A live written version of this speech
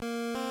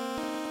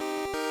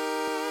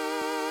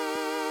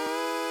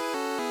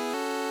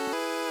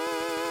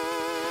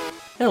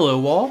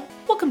Hello all,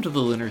 welcome to the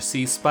Lunar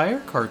Sea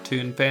Spire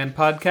Cartoon Fan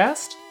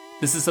Podcast.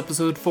 This is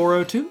episode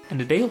 402, and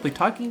today we'll be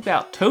talking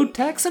about Toad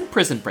Tax and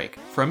Prison Break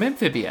from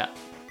Amphibia.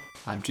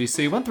 I'm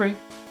GC13.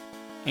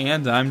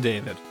 And I'm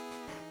David.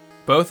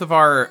 Both of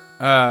our,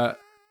 I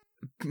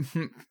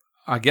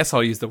guess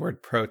I'll use the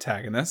word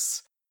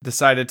protagonists,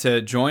 decided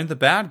to join the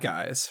bad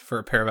guys for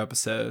a pair of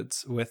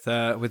episodes with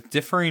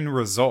differing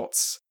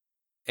results.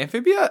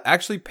 Amphibia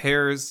actually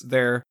pairs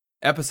their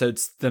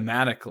episodes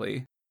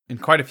thematically in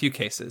quite a few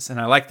cases,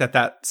 and I like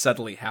that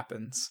subtly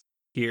happens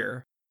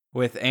here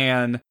with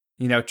Anne,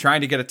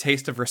 trying to get a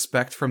taste of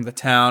respect from the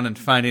town and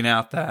finding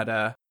out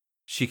that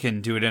she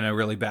can do it in a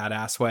really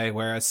badass way,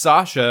 whereas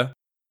Sasha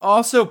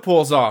also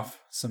pulls off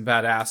some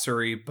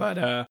badassery,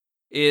 but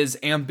is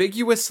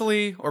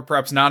ambiguously, or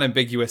perhaps not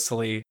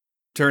ambiguously,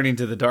 turning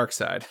to the dark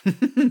side.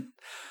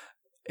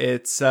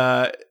 It's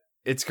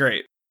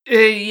great.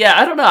 Yeah,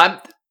 I don't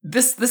know.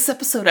 This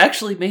episode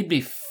actually made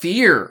me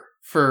fear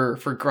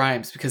for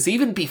Grimes, because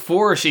even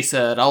before she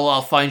said, "Oh,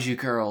 I'll find you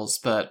girls,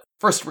 but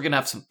first we're gonna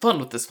have some fun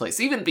with this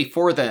place," even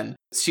before then,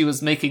 she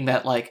was making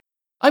that,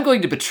 "I'm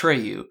going to betray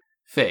you"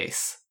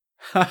 face.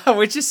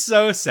 Which is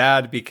so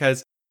sad,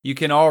 because you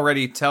can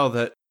already tell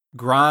that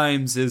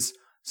Grimes is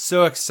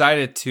so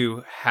excited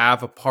to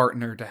have a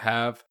partner, to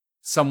have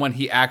someone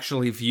he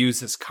actually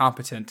views as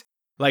competent.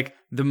 Like,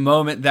 the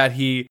moment that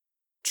he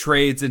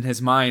trades in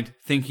his mind,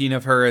 thinking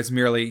of her as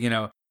merely,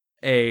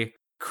 a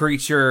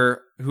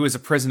creature who is a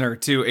prisoner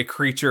to a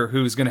creature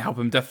who's going to help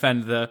him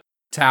defend the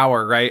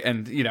tower, right?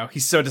 And,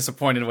 he's so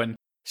disappointed when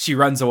she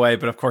runs away,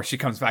 but of course she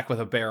comes back with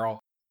a barrel.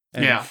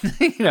 And,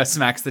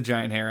 smacks the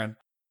giant heron.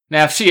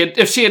 Now,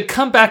 if she had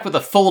come back with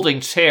a folding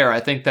chair, I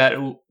think that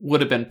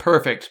would have been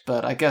perfect,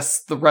 but I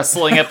guess the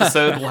wrestling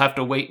episode will have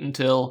to wait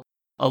until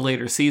a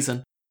later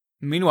season.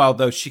 Meanwhile,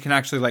 though, she can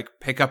actually,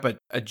 pick up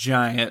a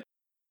giant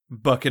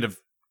bucket of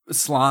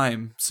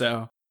slime,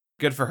 so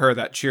good for her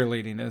that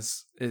cheerleading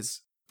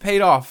is paid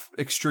off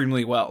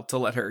extremely well to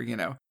let her,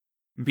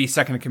 be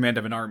second in command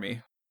of an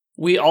army.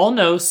 We all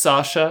know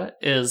Sasha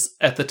is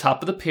at the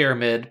top of the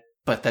pyramid,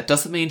 but that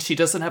doesn't mean she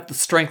doesn't have the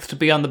strength to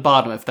be on the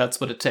bottom if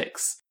that's what it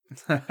takes.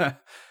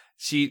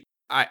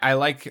 I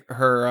like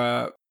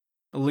her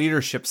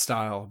leadership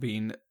style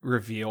being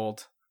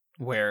revealed,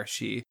 where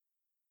she,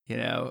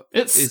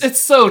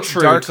 it's so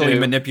true, darkly too.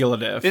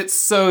 Manipulative. It's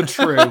so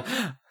true.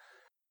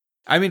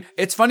 I mean,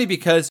 it's funny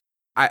because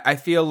I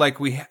feel like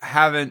we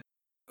haven't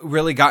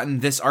really gotten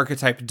this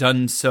archetype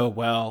done so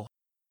well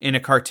in a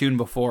cartoon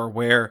before,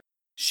 where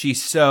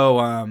she's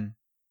so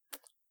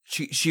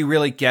she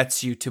really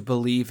gets you to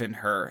believe in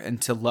her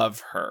and to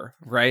love her,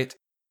 right?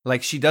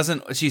 Like,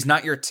 she's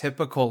not your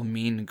typical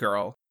mean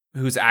girl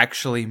who's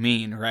actually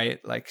mean, right?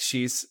 Like,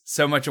 she's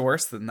so much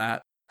worse than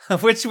that,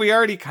 which we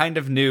already kind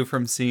of knew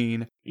from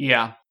seeing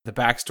the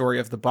backstory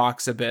of the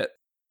box a bit.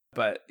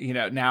 But,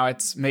 now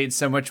it's made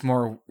so much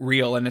more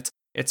real. And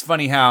it's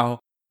funny how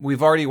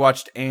we've already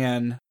watched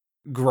Anne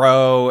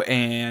grow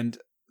and,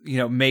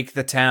 make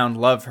the town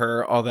love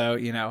her. Although,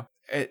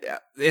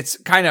 it's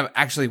kind of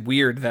actually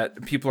weird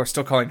that people are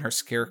still calling her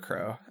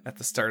Scarecrow at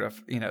the start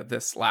of,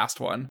 this last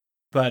one.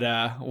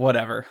 But,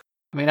 whatever.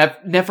 I mean,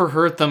 I've never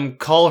heard them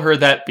call her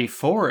that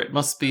before. It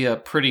must be a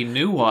pretty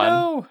new one.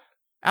 No.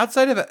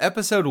 Outside of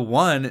episode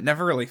 1, it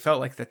never really felt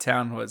like the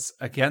town was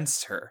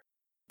against her.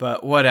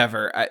 But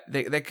whatever.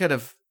 They could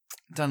have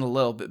done a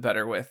little bit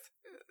better with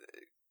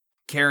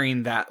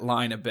carrying that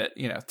line a bit,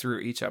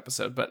 through each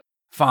episode. But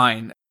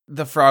fine.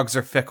 The frogs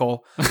are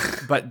fickle,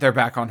 but they're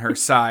back on her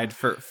side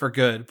for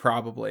good,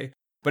 probably.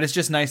 But it's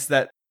just nice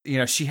that,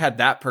 she had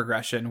that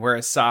progression,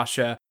 whereas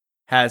Sasha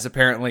has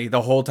apparently,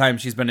 the whole time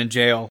she's been in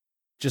jail,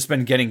 just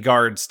been getting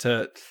guards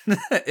to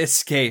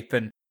escape,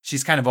 and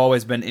she's kind of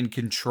always been in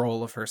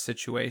control of her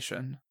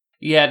situation.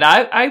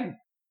 Yeah, and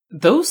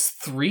those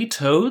 3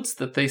 toads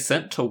that they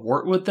sent to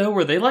Wartwood, though,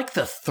 were they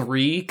the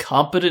 3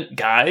 competent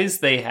guys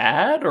they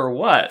had, or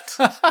what?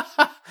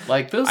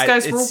 Those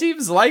guys it were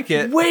seems like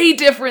it. Way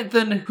different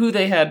than who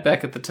they had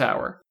back at the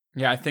tower.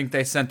 Yeah, I think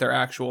they sent their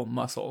actual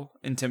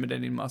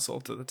intimidating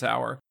muscle to the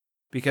tower,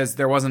 because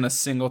there wasn't a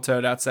single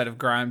toad outside of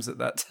Grimes at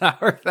that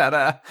tower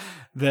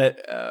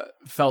that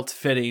felt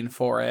fitting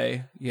for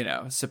a,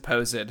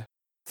 supposed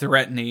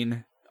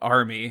threatening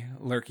army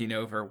lurking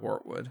over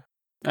Wartwood.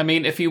 I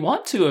mean, if you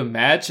want to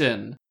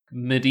imagine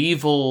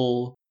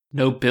medieval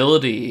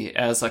nobility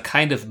as a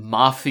kind of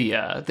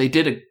mafia, they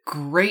did a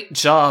great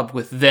job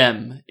with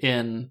them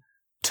in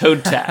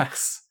Toad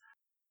Tax.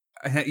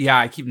 Yeah,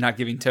 I keep not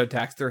giving Toad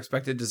Tax the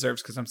respect it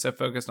deserves because I'm so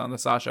focused on the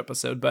Sasha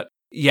episode. But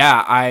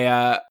yeah,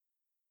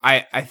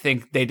 I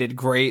think they did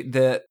great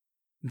that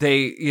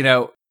they,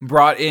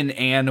 brought in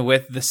Anne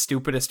with the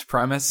stupidest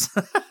premise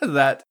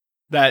that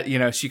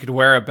she could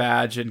wear a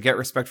badge and get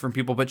respect from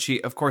people. But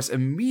she, of course,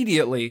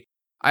 immediately,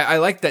 I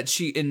like that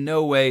she in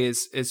no way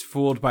is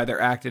fooled by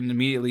their act and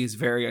immediately is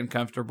very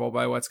uncomfortable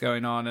by what's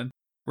going on and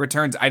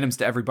returns items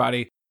to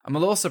everybody. I'm a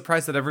little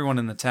surprised that everyone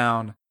in the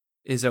town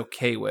is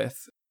okay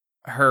with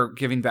her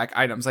giving back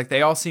items.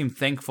 They all seem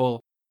thankful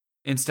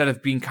instead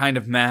of being kind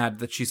of mad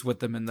that she's with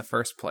them in the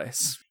first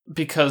place.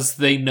 Because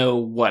they know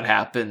what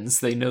happens.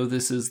 They know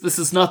this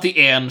is not the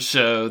Anne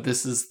show.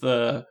 This is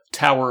the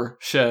Tower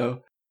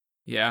show.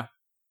 Yeah.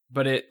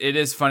 But it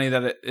is funny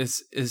that it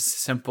is as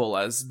simple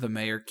as the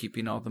mayor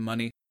keeping all the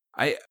money.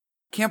 I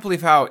can't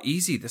believe how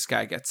easy this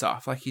guy gets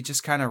off. Like, he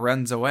just kind of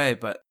runs away,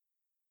 but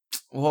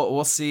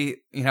we'll see,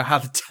 how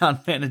the town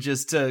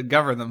manages to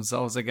govern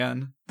themselves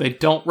again. They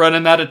don't run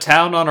him out of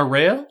town on a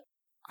rail?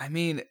 I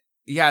mean,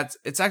 yeah,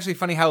 it's actually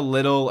funny how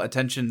little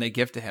attention they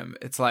give to him.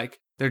 It's like,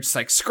 they're just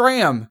like,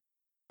 scram!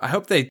 I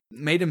hope they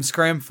made him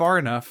scram far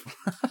enough,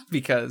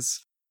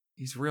 because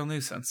he's a real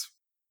nuisance.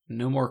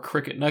 No more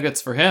cricket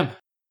nuggets for him.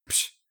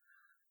 Psh.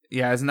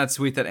 Yeah, isn't that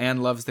sweet that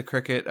Anne loves the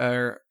cricket?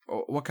 Or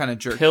what kind of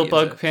jerky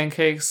Pillbug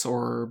pancakes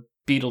or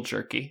beetle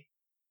jerky?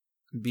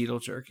 Beetle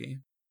jerky.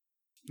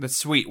 That's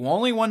sweet. Well,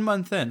 only 1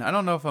 month in. I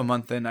don't know if a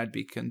month in I'd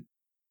be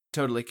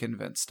totally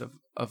convinced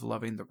of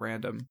loving the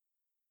random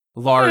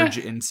large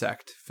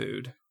insect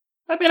food.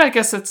 I mean, I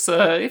guess it's,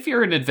 if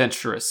you're an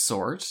adventurous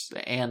sort,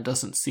 Anne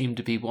doesn't seem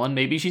to be one.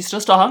 Maybe she's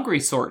just a hungry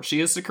sort.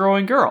 She is a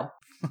growing girl.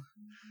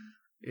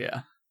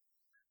 Yeah.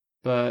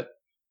 But,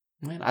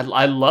 man,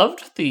 I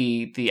loved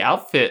the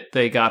outfit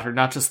they got her.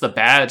 Not just the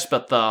badge,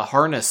 but the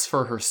harness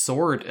for her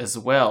sword as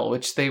well,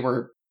 which they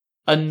were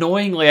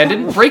annoyingly... I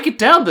didn't break it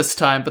down this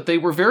time, but they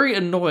were very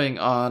annoying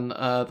on,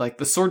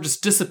 the sword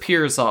just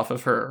disappears off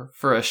of her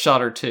for a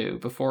shot or two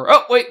before...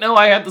 Oh, wait, no,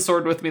 I had the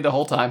sword with me the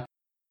whole time.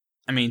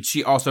 I mean,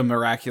 she also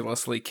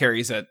miraculously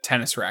carries a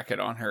tennis racket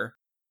on her.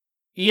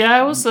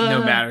 Yeah, it was...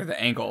 no matter the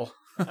angle.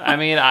 I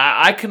mean,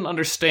 I can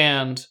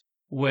understand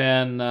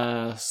when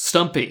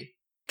Stumpy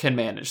can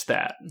manage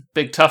that.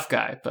 Big tough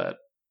guy, but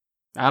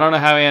I don't know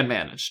how Anne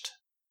managed.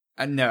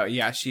 No,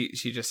 yeah, she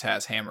just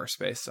has hammer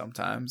space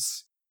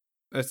sometimes.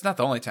 It's not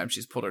the only time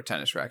she's pulled her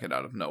tennis racket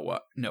out of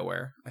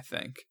nowhere, I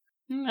think.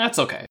 That's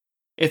okay.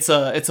 It's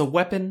a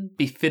weapon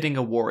befitting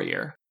a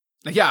warrior.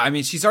 Yeah, I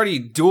mean, she's already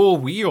dual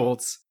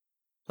wields.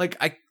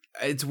 Like,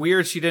 it's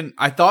weird she didn't...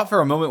 I thought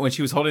for a moment when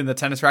she was holding the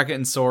tennis racket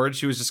and sword,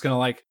 she was just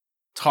gonna,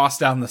 toss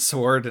down the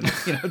sword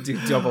and,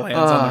 do double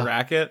hands on the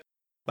racket.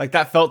 Like,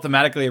 that felt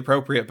thematically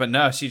appropriate, but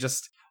no, she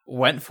just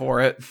went for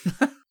it.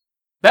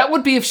 That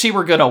would be if she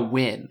were gonna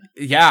win.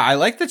 Yeah, I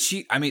like that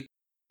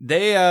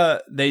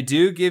they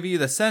do give you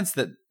the sense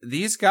that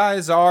these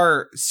guys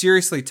are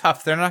seriously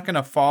tough. They're not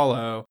gonna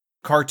follow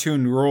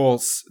cartoon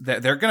rules.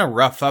 They're gonna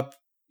rough up,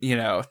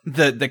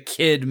 the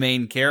kid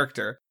main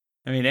character.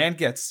 I mean, Anne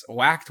gets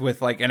whacked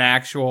with, an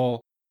actual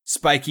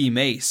spiky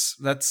mace.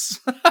 That's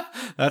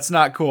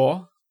not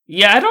cool.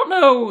 Yeah, I don't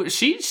know.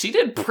 She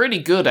did pretty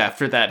good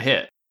after that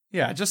hit.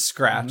 Yeah, just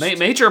scratched.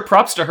 Major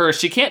props to her.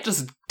 She can't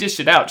just dish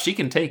it out. She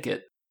can take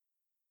it.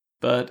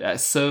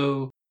 But,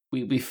 so,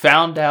 we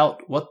found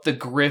out what the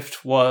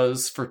grift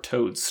was for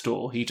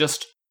Toadstool. He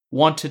just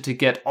wanted to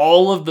get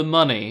all of the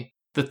money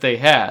that they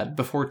had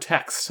before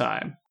tax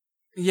time.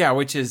 Yeah,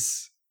 which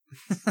is...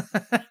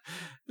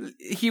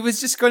 He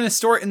was just going to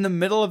store it in the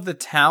middle of the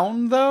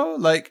town, though?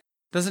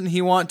 Doesn't he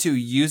want to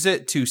use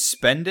it to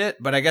spend it?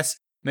 But I guess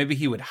maybe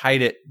he would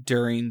hide it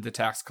during the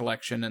tax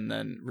collection and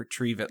then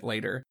retrieve it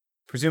later.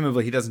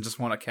 Presumably, he doesn't just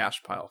want a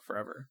cash pile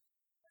forever.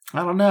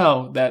 I don't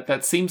know.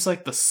 That seems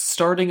like the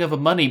starting of a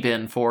money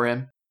bin for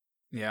him.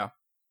 Yeah.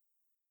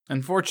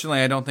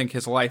 Unfortunately, I don't think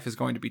his life is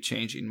going to be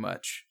changing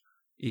much,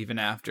 even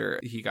after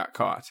he got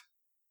caught.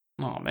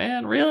 Oh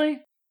man,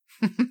 really?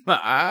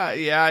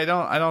 Yeah, I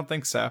don't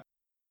think so.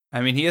 I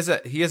mean, he is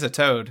a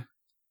toad.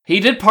 He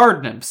did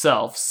pardon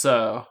himself,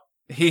 so...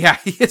 Yeah,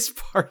 he is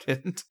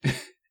pardoned.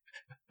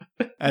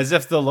 As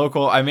if the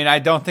local... I mean, I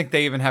don't think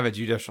they even have a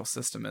judicial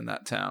system in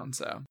that town,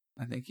 so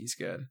I think he's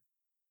good.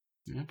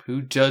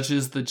 Who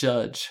judges the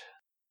judge?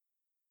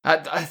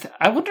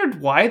 I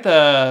wondered why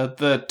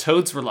the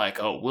toads were like,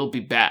 oh, we'll be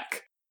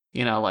back.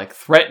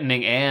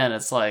 Threatening Anne.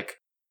 It's like,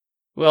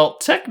 well,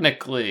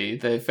 technically,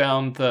 they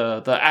found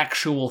the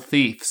actual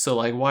thief,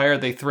 so, why are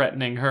they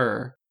threatening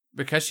her?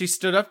 Because she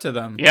stood up to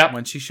them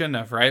when she shouldn't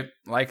have, right?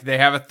 They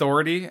have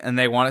authority and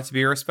they want it to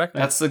be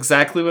respected. That's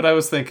exactly what I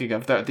was thinking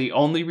of. That the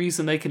only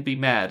reason they can be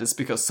mad is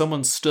because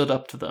someone stood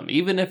up to them,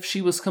 even if she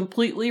was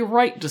completely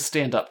right to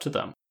stand up to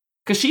them.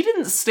 Because she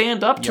didn't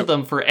stand up to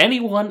them for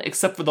anyone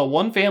except for the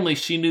one family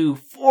she knew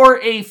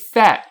for a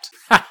fact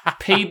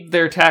paid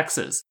their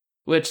taxes.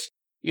 Which,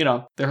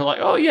 they're like,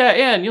 oh yeah,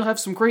 Anne, you'll have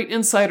some great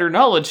insider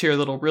knowledge here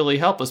that'll really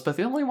help us, but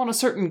they only want a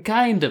certain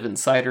kind of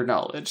insider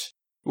knowledge.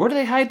 Where do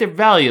they hide their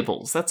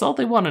valuables? That's all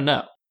they want to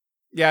know.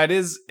 Yeah, it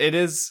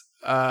is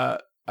a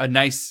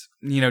nice,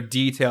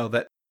 detail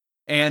that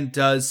Anne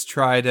does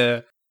try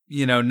to,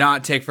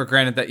 not take for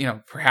granted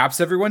that, perhaps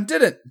everyone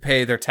didn't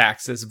pay their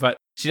taxes, but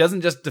she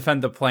doesn't just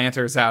defend the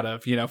planters out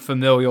of,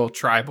 familial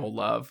tribal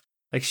love.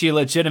 She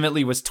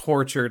legitimately was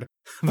tortured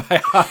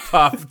by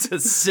Hop to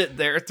sit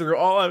there through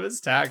all of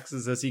his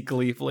taxes as he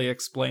gleefully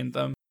explained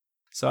them.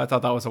 So I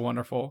thought that was a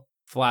wonderful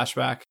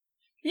flashback.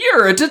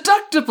 You're a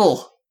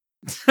deductible!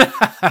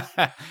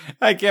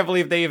 I can't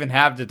believe they even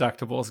have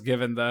deductibles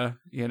given the,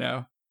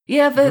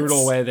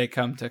 brutal way they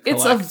come to collect.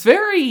 It's a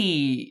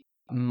very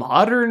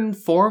modern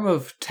form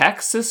of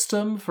tax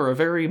system for a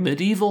very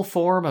medieval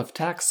form of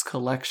tax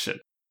collection.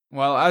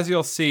 Well, as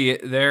you'll see,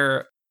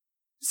 their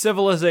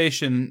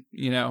civilization,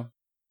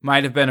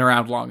 might have been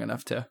around long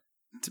enough to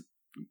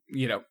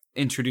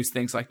introduce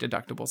things like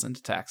deductibles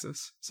into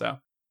taxes. So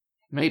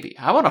maybe.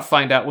 I want to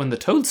find out when the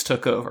Toads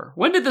took over.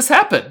 When did this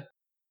happen?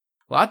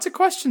 Lots of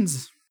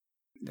questions.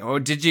 Oh,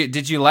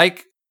 did you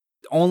like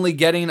only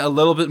getting a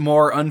little bit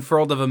more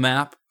unfurled of a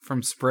map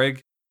from Sprig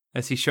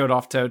as he showed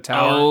off Toad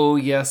Tower? Oh,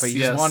 yes, but you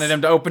just wanted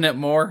him to open it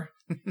more?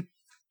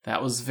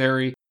 That was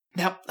very...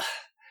 Now,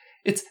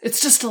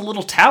 it's just a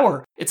little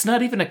tower. It's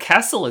not even a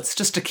castle. It's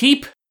just a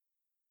keep.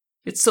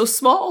 It's so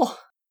small.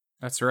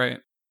 That's right.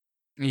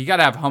 You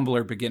gotta have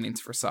humbler beginnings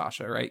for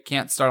Sasha, right?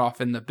 Can't start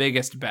off in the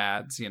biggest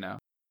bads,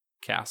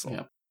 castle.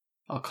 Yep.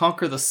 I'll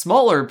conquer the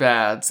smaller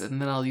bads,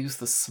 and then I'll use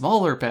the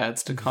smaller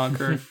bads to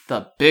conquer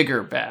the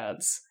bigger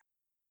bads.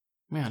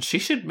 Man, she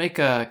should get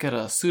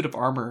a suit of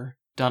armor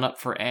done up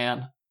for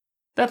Anne.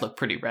 That'd look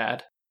pretty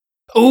rad.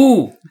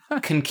 Ooh!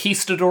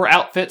 Conquistador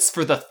outfits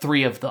for the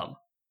 3 of them.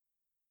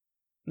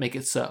 Make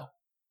it so.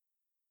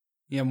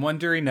 Yeah, I'm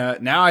wondering,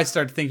 now I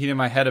started thinking in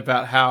my head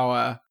about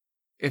how,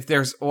 if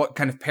there's what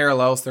kind of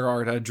parallels there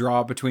are to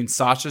draw between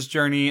Sasha's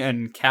journey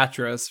and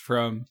Catra's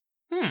from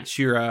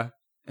She-Ra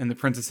and the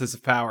Princesses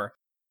of Power.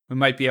 We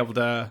might be able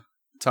to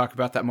talk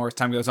about that more as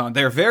time goes on.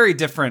 They're very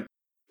different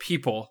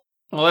people.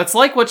 Well, that's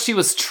like what she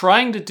was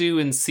trying to do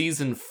in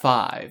season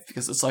 5,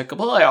 because it's like,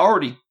 well, I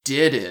already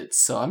did it,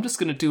 so I'm just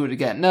going to do it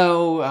again.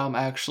 No,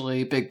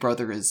 actually, Big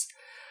Brother is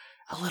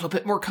a little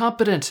bit more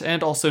competent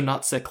and also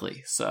not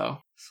sickly, so...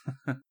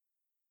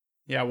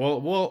 Yeah,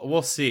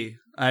 we'll see.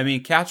 I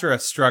mean,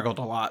 Catra struggled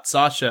a lot.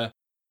 Sasha,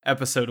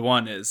 episode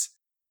 1, is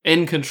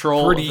in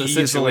control, pretty of the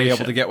easily situation.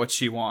 able to get what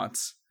she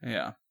wants.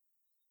 Yeah.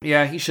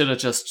 Yeah, he should have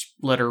just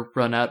let her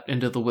run out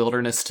into the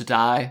wilderness to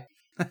die.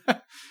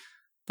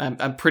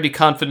 I'm pretty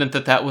confident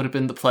that would have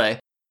been the play.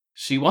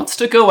 She wants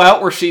to go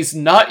out where she's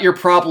not your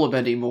problem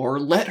anymore.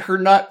 Let her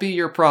not be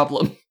your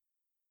problem.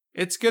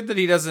 It's good that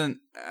he doesn't...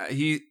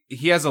 he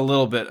has a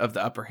little bit of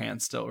the upper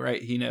hand still,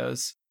 right? He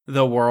knows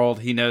the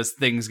world. He knows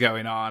things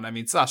going on. I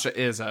mean, Sasha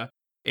is a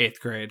 8th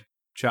grade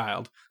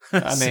child.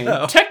 I mean,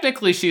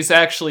 technically she's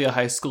actually a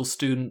high school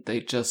student. They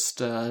just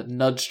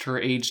nudged her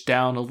age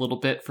down a little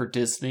bit for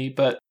Disney,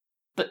 but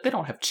they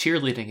don't have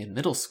cheerleading in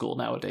middle school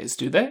nowadays,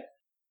 do they?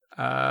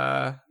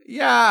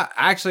 Yeah,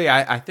 actually,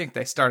 I think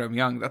they start them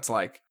young. That's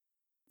like,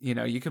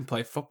 you can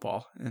play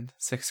football in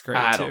 6th grade,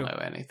 I too. don't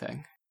know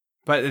anything.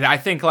 But I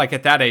think, like,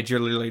 at that age,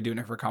 you're literally doing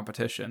it for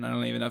competition. I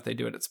don't even know if they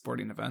do it at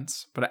sporting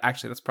events. But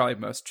actually, that's probably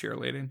most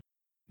cheerleading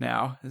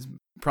now is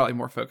probably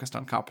more focused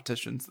on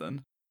competitions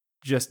than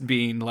just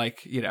being,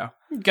 like,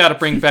 Gotta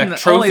bring back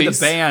trophies. Only the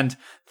band,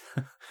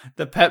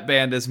 the pet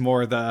band is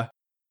more the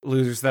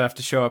losers that have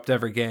to show up to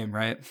every game,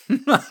 right?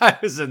 I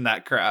was in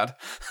that crowd.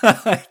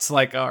 It's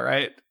like, all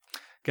right,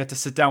 get to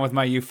sit down with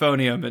my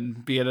euphonium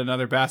and be at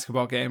another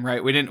basketball game,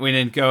 right? We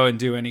didn't go and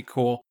do any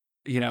cool,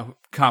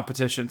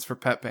 competitions for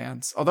pet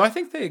bands. Although I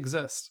think they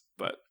exist,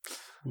 but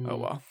oh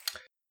well.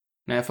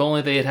 Now, if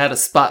only they had a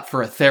spot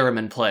for a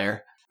theremin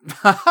player.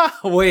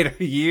 Wait,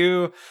 are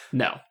you?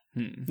 No,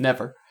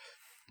 never.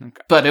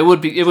 Okay. But it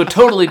would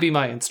totally be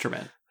my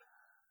instrument.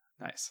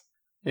 Nice.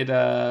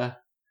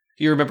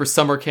 You remember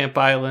Summer Camp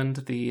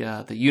Island,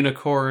 the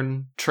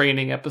unicorn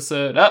training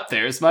episode?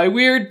 There's my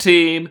weird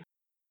team.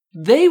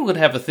 They would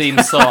have a theme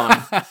song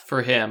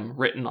for him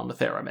written on the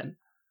theremin.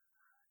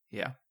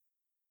 Yeah.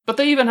 But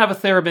they even have a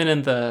theremin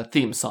in the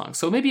theme song,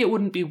 so maybe it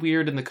wouldn't be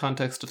weird in the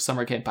context of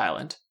Summer Camp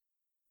Island.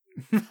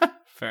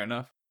 Fair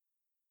enough.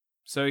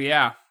 So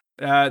yeah,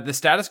 the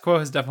status quo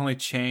has definitely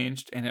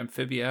changed in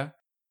Amphibia,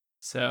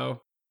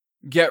 so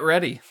get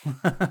ready.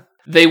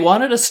 They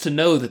wanted us to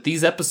know that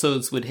these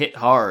episodes would hit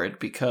hard,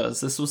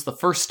 because this was the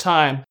first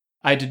time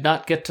I did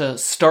not get to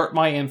start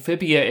my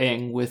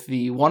Amphibia-ing with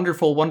the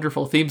wonderful,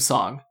 wonderful theme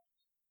song.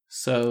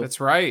 So that's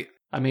right.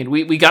 I mean,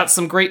 we got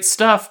some great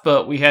stuff,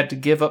 but we had to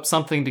give up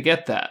something to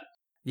get that.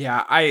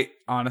 Yeah, I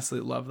honestly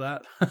love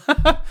that.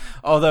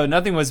 Although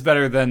nothing was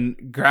better than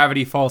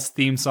Gravity Falls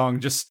theme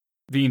song just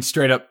being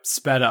straight up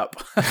sped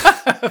up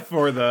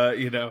for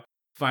the,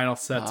 final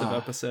sets of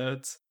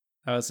episodes.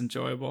 That was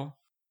enjoyable.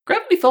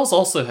 Gravity Falls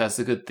also has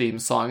a good theme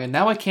song, and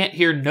now I can't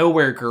hear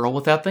Nowhere Girl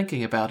without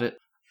thinking about it.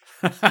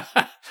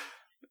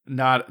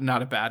 Not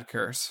a bad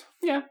curse.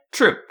 Yeah,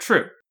 true.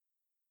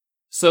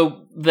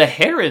 So the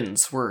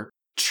herons were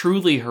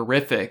truly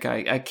horrific.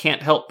 I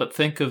can't help but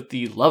think of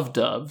the love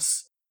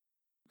doves.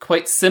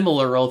 Quite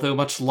similar, although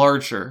much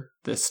larger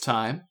this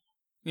time.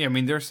 Yeah, I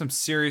mean, there's some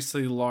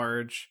seriously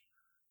large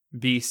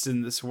beasts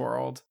in this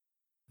world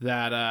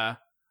that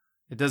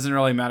it doesn't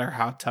really matter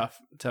how tough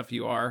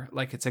you are.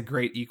 Like, it's a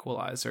great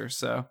equalizer,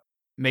 so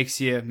makes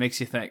you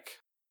think.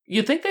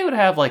 You'd think they would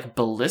have, like,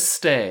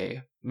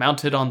 ballistae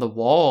mounted on the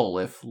wall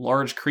if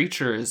large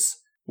creatures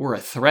were a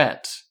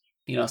threat.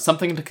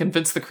 Something to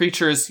convince the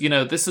creatures,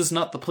 this is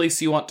not the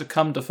place you want to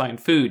come to find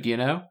food,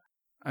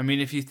 I mean,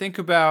 if you think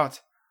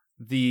about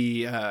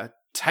the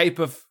type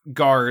of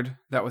guard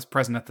that was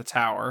present at the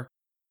tower,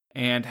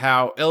 and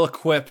how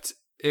ill-equipped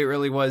it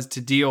really was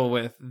to deal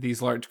with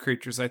these large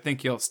creatures, I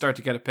think you'll start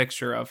to get a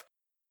picture of,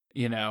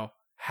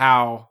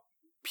 how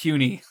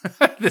puny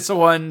this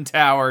one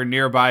tower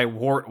nearby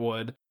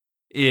Wartwood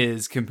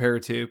is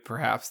compared to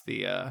perhaps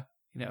the,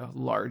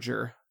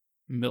 larger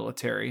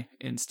military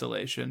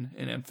installation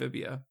in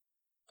Amphibia.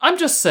 I'm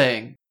just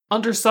saying,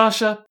 under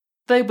Sasha,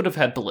 they would have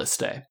had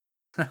Ballistae.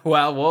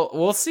 Well,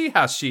 we'll see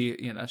how she,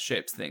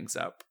 shapes things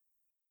up.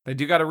 They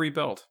do got to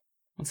rebuild.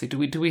 Let's see. Do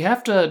we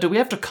have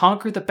to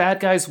conquer the bad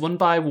guys one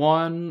by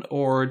one,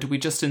 or do we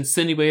just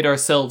insinuate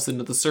ourselves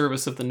into the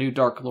service of the new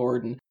Dark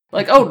Lord and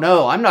oh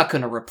no, I'm not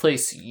going to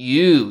replace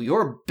you.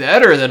 You're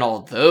better than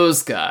all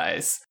those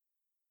guys.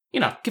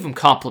 Give them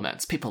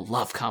compliments. People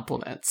love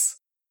compliments.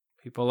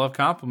 People love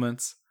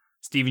compliments.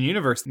 Steven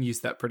Universe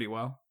used that pretty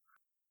well.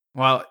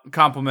 Well,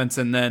 compliments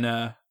and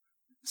then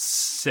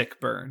sick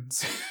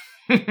burns.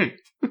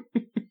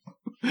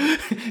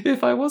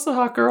 If I was a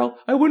hot girl,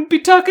 I wouldn't be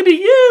talking to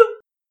you.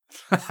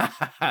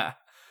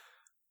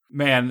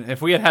 Man,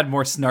 if we had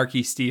more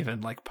snarky Steven,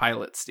 like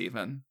Pilot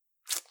Steven,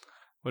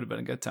 would have been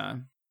a good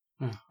time.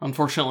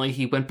 Unfortunately,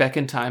 he went back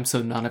in time,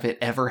 so none of it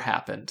ever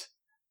happened.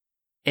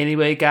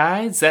 Anyway,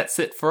 guys, that's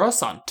it for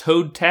us on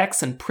Toad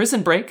Tax and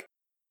Prison Break.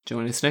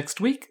 Join us next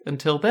week.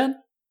 Until then,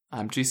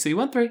 I'm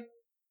GC13.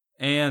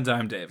 And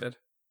I'm David.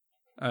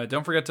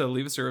 Don't forget to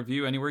leave us a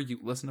review anywhere you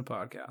listen to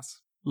podcasts.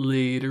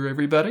 Later,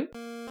 everybody.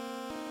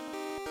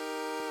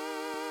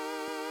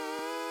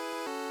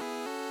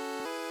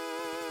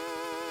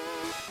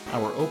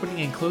 Our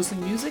opening and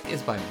closing music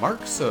is by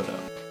Mark Soto.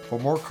 For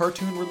more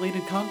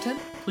cartoon-related content,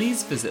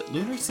 please visit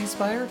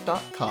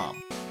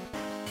lunarceasefire.com.